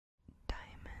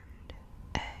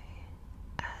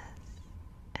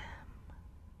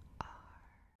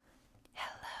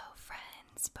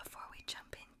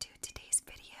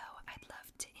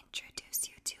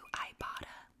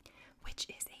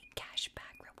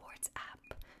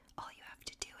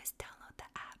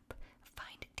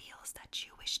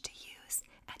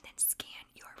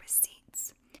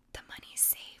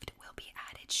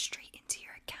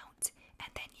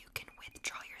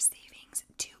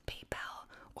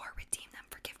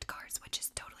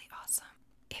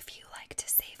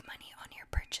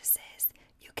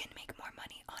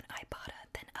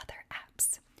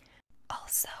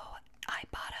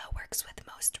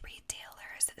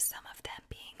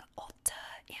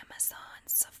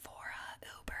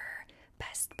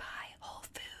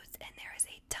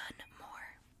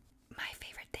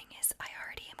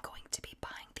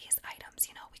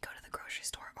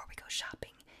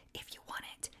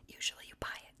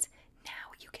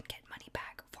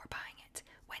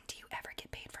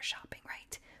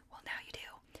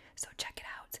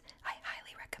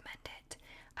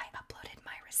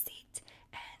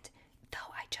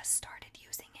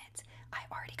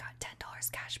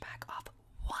back off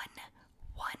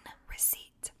one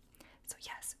receipt. So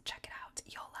yes, check it out.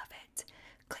 You'll love it.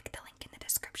 Click the link in the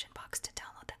description box to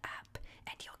download the app,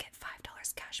 and you'll get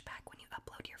 $5 cash back when you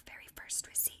upload your very first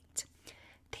receipt.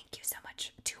 Thank you so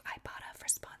much to Ibotta for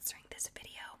sponsoring this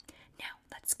video. Now,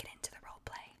 let's get into the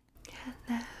roleplay.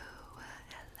 Hello.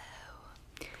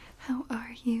 How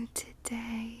are you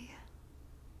today?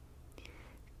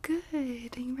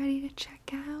 Good. Are you ready to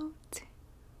check out?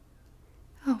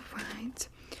 Alright.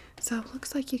 So it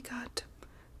looks like you got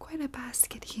quite a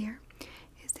basket here.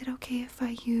 Is it okay if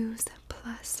I use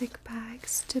plastic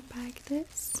bags to bag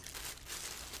this?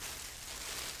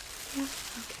 Yeah,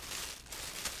 okay.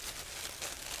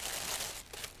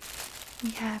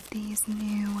 We have these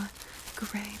new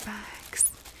gray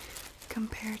bags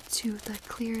compared to the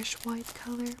clearish white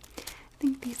color. I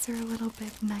think these are a little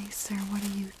bit nicer. What do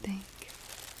you think?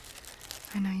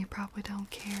 I know you probably don't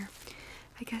care.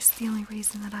 I guess the only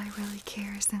reason that I really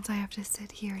care is since I have to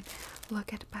sit here and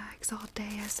look at bags all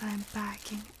day as I'm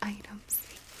bagging items.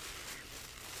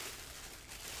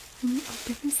 Let me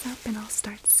open this up and I'll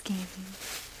start scanning.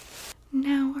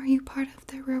 Now, are you part of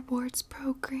the rewards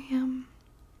program?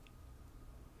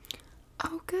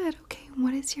 Oh, good. Okay,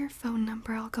 what is your phone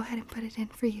number? I'll go ahead and put it in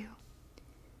for you.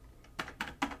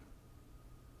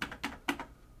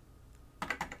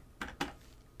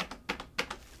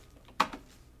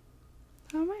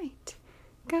 Alright,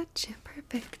 gotcha,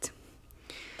 perfect.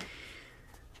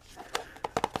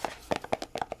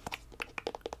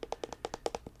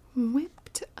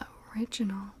 Whipped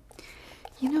original.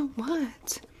 You know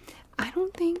what? I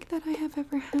don't think that I have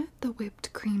ever had the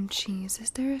whipped cream cheese. Is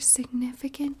there a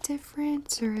significant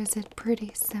difference or is it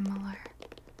pretty similar?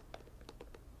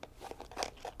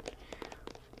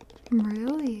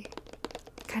 Really?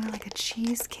 Kind of like a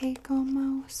cheesecake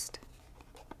almost?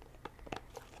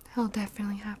 I'll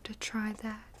definitely have to try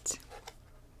that.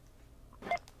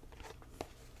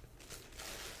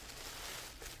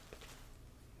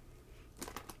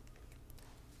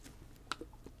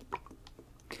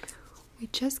 We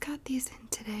just got these in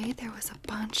today. There was a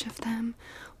bunch of them.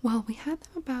 Well, we had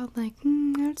them about I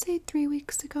would say 3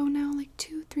 weeks ago now, like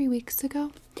 2-3 weeks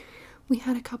ago. We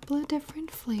had a couple of different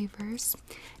flavors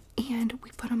and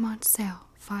we put them on sale.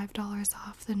 $5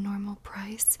 off the normal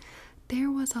price. There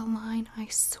was a line, I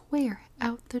swear,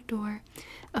 out the door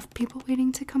of people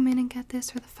waiting to come in and get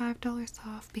this for the $5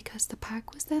 off because the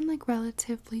pack was then like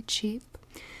relatively cheap.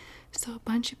 So a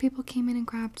bunch of people came in and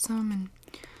grabbed some, and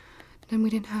then we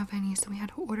didn't have any, so we had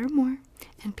to order more.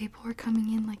 And people were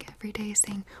coming in like every day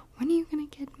saying, when are you gonna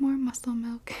get more muscle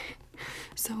milk?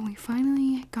 So we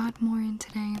finally got more in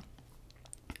today.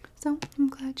 So I'm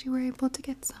glad you were able to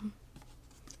get some.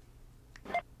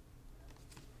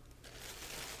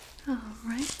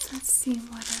 Alright, let's see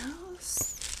what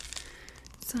else.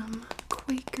 Some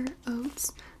Quaker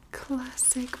Oats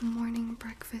classic morning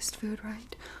breakfast food,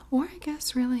 right? Or I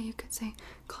guess really you could say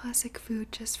classic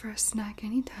food just for a snack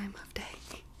any time of day.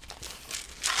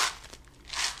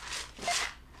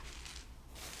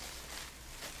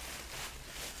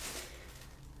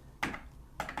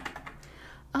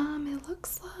 It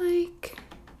looks like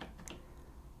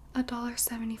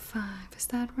 $1.75. Is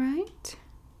that right?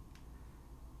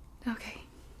 Okay.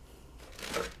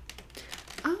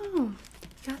 Oh,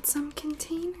 got some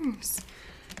containers.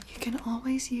 You can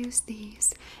always use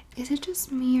these. Is it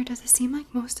just me, or does it seem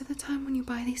like most of the time when you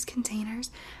buy these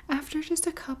containers, after just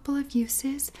a couple of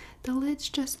uses, the lids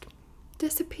just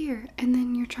disappear, and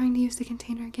then you're trying to use the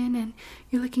container again and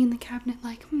you're looking in the cabinet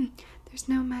like, there's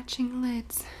no matching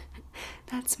lids.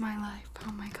 That's my life.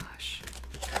 Oh my gosh.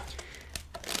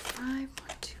 5, 1,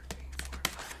 2, 3, 4,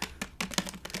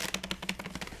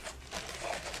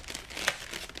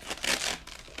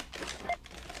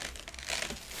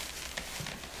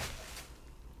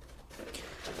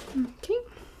 5. Okay.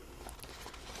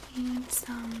 And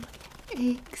some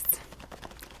eggs.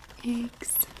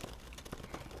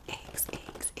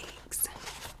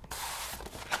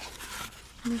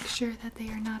 Make sure that they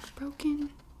are not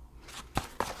broken.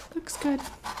 Looks good.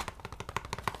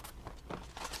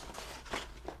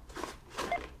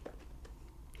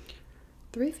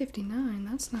 $3.59,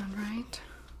 that's not right.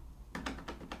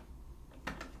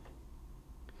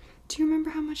 Do you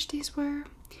remember how much these were?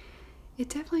 It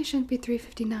definitely shouldn't be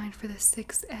 $3.59 for the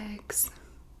 6 eggs.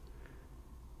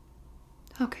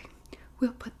 Okay,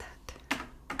 we'll put that.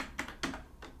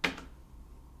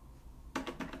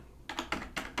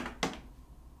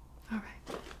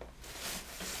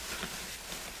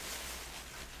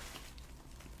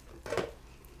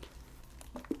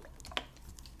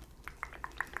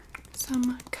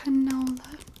 Some canola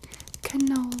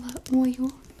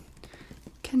oil.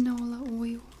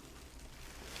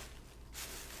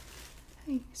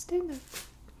 Hey, stand up.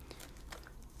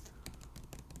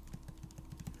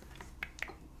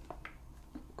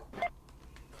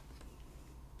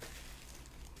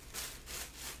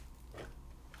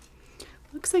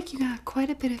 Looks like you got quite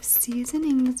a bit of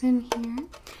seasonings in here.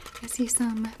 I see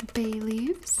some bay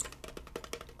leaves.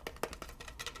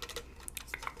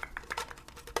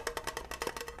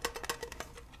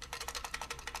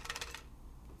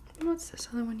 What's this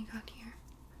other one you got here?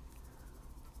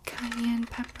 Cayenne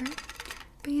pepper,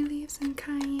 bay leaves, and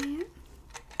cayenne.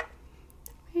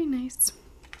 Very nice.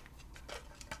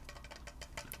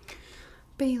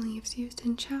 Bay leaves used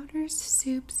in chowders,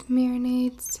 soups,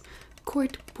 marinades,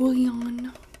 court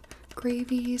bouillon,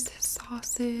 gravies,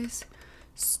 sauces,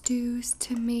 stews,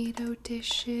 tomato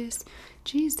dishes.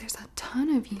 Geez, there's a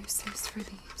ton of uses for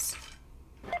these.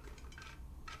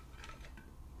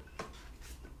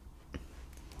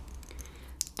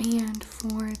 And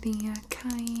for the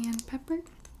cayenne pepper,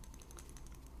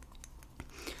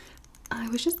 I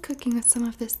was just cooking with some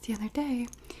of this the other day,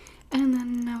 and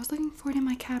then I was looking for it in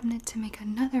my cabinet to make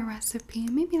another recipe,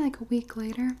 maybe like a week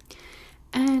later,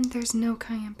 and there's no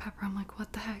cayenne pepper. I'm like,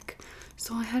 what the heck?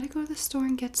 So I had to go to the store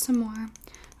and get some more.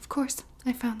 Of course,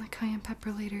 I found the cayenne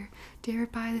pepper later. Do you ever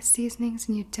buy the seasonings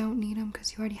and you don't need them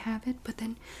because you already have it? But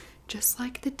then, just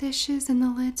like the dishes and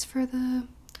the lids for the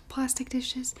plastic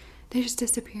dishes, they just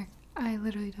disappear. I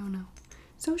literally don't know.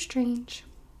 So strange.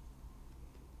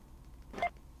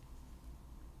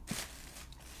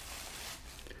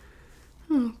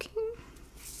 Okay.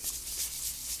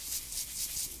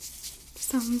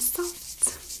 Some salt.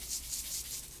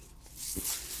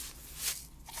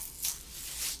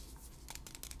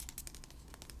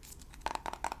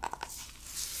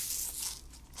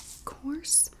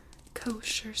 Coarse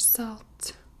kosher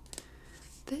salt.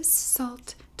 This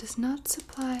salt does not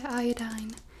supply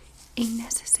iodine, a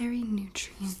necessary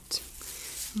nutrient.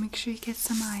 Make sure you get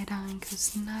some iodine because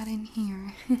it's not in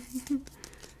here.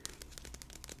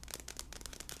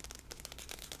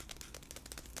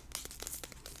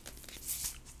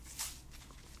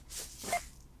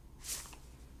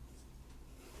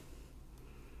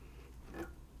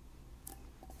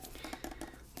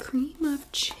 Cream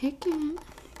of chicken,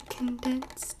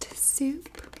 condensed soup.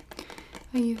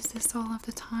 I use this all of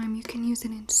the time. You can use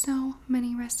it in so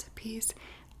many recipes.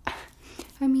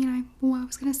 I mean, I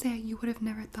was gonna say you would have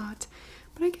never thought,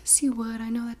 but I guess you would. I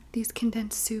know that these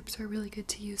condensed soups are really good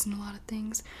to use in a lot of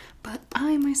things, but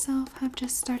I myself have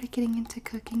just started getting into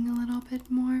cooking a little bit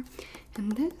more,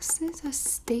 and this is a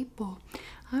staple.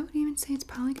 I would even say it's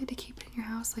probably good to keep it in your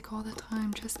house like all the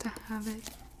time just to have it.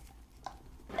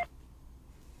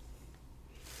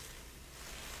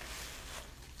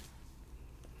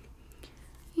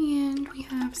 And we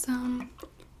have some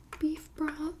beef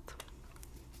broth.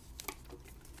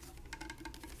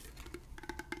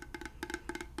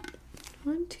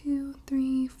 One, two,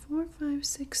 three, four, five,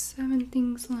 six, 7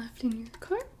 things left in your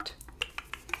cart.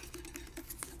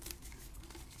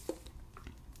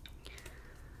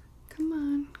 Come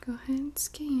on, go ahead and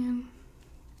scan.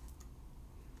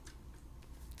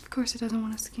 Of course it doesn't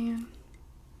want to scan.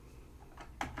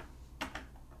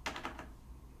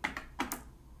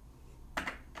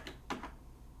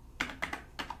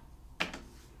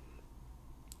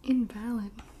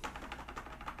 Invalid.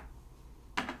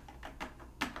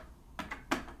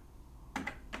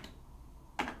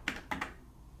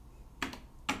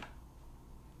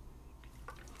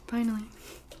 Finally.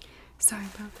 Sorry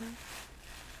about that.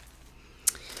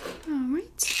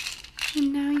 Alright.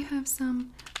 And now you have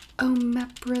some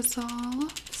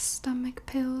omeprazole stomach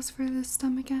pills for the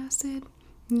stomach acid.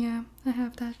 Yeah, I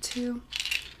have that too.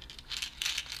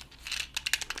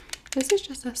 This is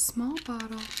just a small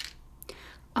bottle.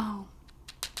 Oh,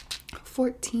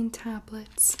 14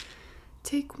 tablets.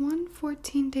 Take one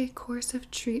 14-day course of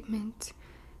treatment.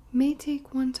 May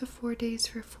take 1 to 4 days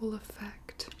for full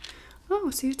effect. Oh,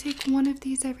 so you take one of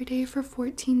these every day for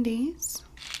 14 days?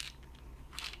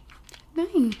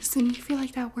 Nice. And you feel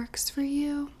like that works for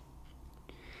you?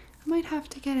 I might have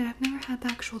to get it. I've never had the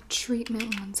actual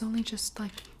treatment ones, only just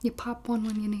like you pop one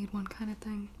when you need one kind of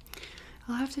thing.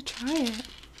 I'll have to try it.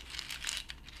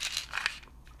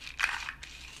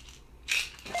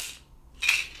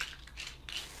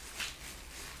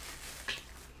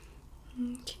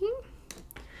 Okay,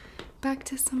 back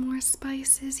to some more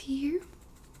spices here.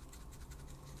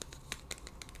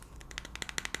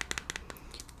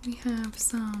 We have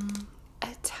some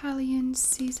Italian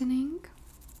seasoning.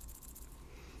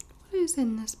 What is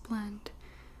in this blend?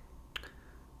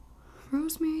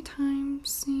 Rosemary, thyme,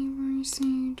 savory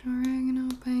seed,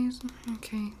 oregano, basil.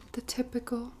 Okay, the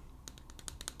typical.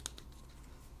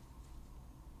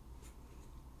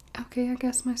 Okay. Okay, I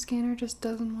guess my scanner just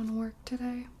doesn't want to work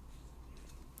today.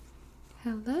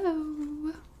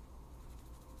 Hello?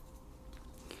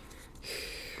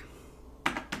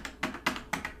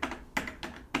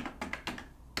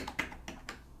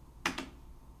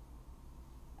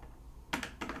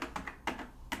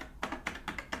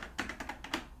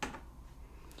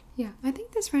 Yeah, I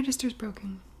think this register's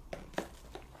broken.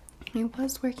 It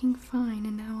was working fine,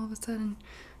 and now all of a sudden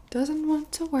doesn't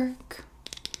want to work.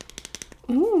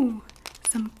 Ooh,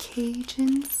 some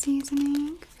Cajun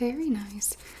seasoning. Very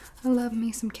nice. I love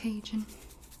me some Cajun.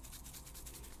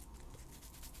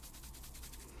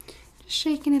 Just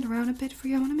shaking it around a bit for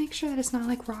you. I want to make sure that it's not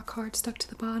like rock hard stuck to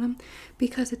the bottom,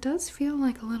 because it does feel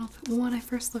like a little bit. Well, when I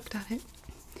first looked at it,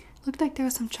 looked like there were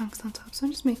some chunks on top, so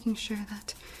I'm just making sure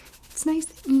that it's nice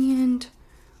and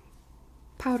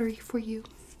powdery for you.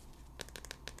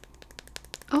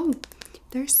 Oh,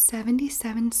 there's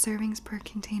 77 servings per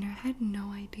container. I had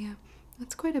no idea.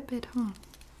 That's quite a bit, huh?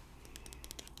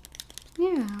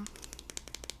 Yeah.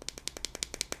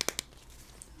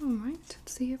 Alright,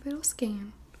 let's see if it'll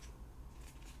scan.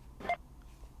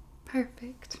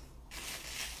 Perfect.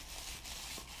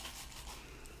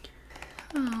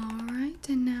 Alright,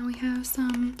 and now we have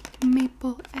some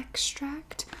maple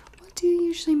extract. What do you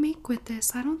usually make with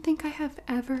this? I don't think I have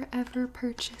ever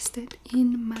purchased it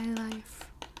in my life.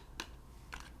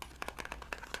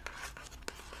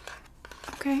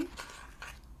 Okay.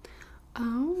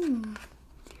 Oh,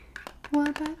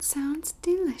 well, that sounds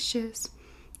delicious.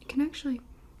 You can actually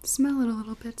smell it a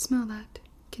little bit. Smell that.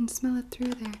 You can smell it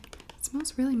through there. It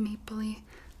smells really mapley,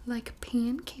 like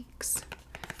pancakes.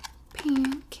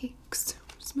 Pancakes.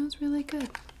 Smells really good.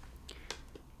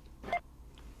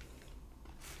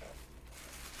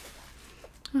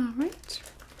 Alright.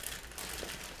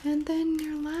 And then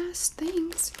your last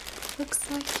things. Looks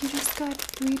like you just got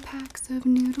 3 packs of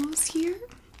noodles here.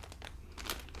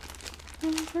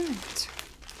 Alright.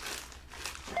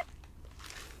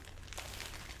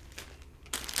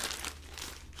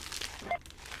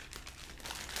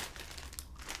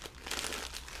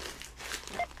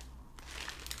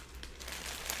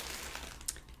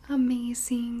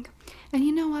 Amazing. And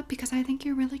you know what? Because I think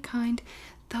you're really kind,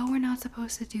 though we're not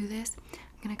supposed to do this, I'm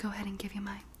gonna go ahead and give you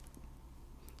my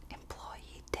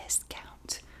employee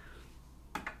discount.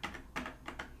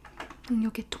 And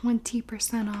you'll get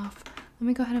 20% off. Let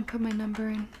me go ahead and put my number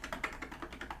in.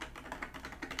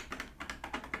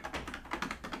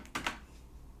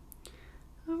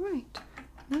 Alright,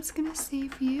 that's gonna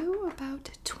save you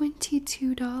about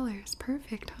 $22.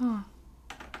 Perfect, huh?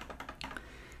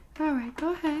 Alright,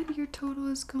 go ahead. Your total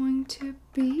is going to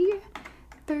be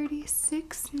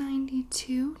 $36.92.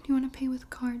 Do you want to pay with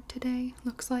card today?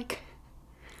 Looks like.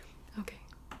 Okay.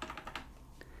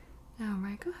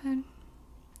 Alright, go ahead.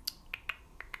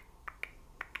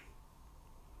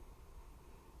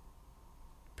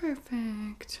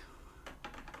 Perfect.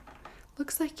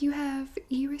 Looks like you have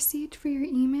e-receipt for your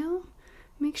email.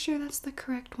 Make sure that's the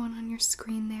correct one on your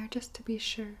screen there, just to be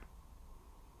sure.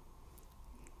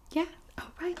 Yeah,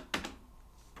 alright.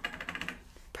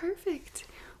 Perfect.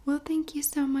 Well, thank you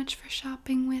so much for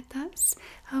shopping with us.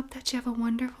 I hope that you have a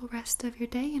wonderful rest of your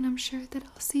day, and I'm sure that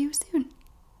I'll see you soon.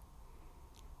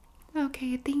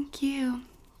 Okay, thank you.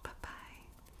 Bye-bye.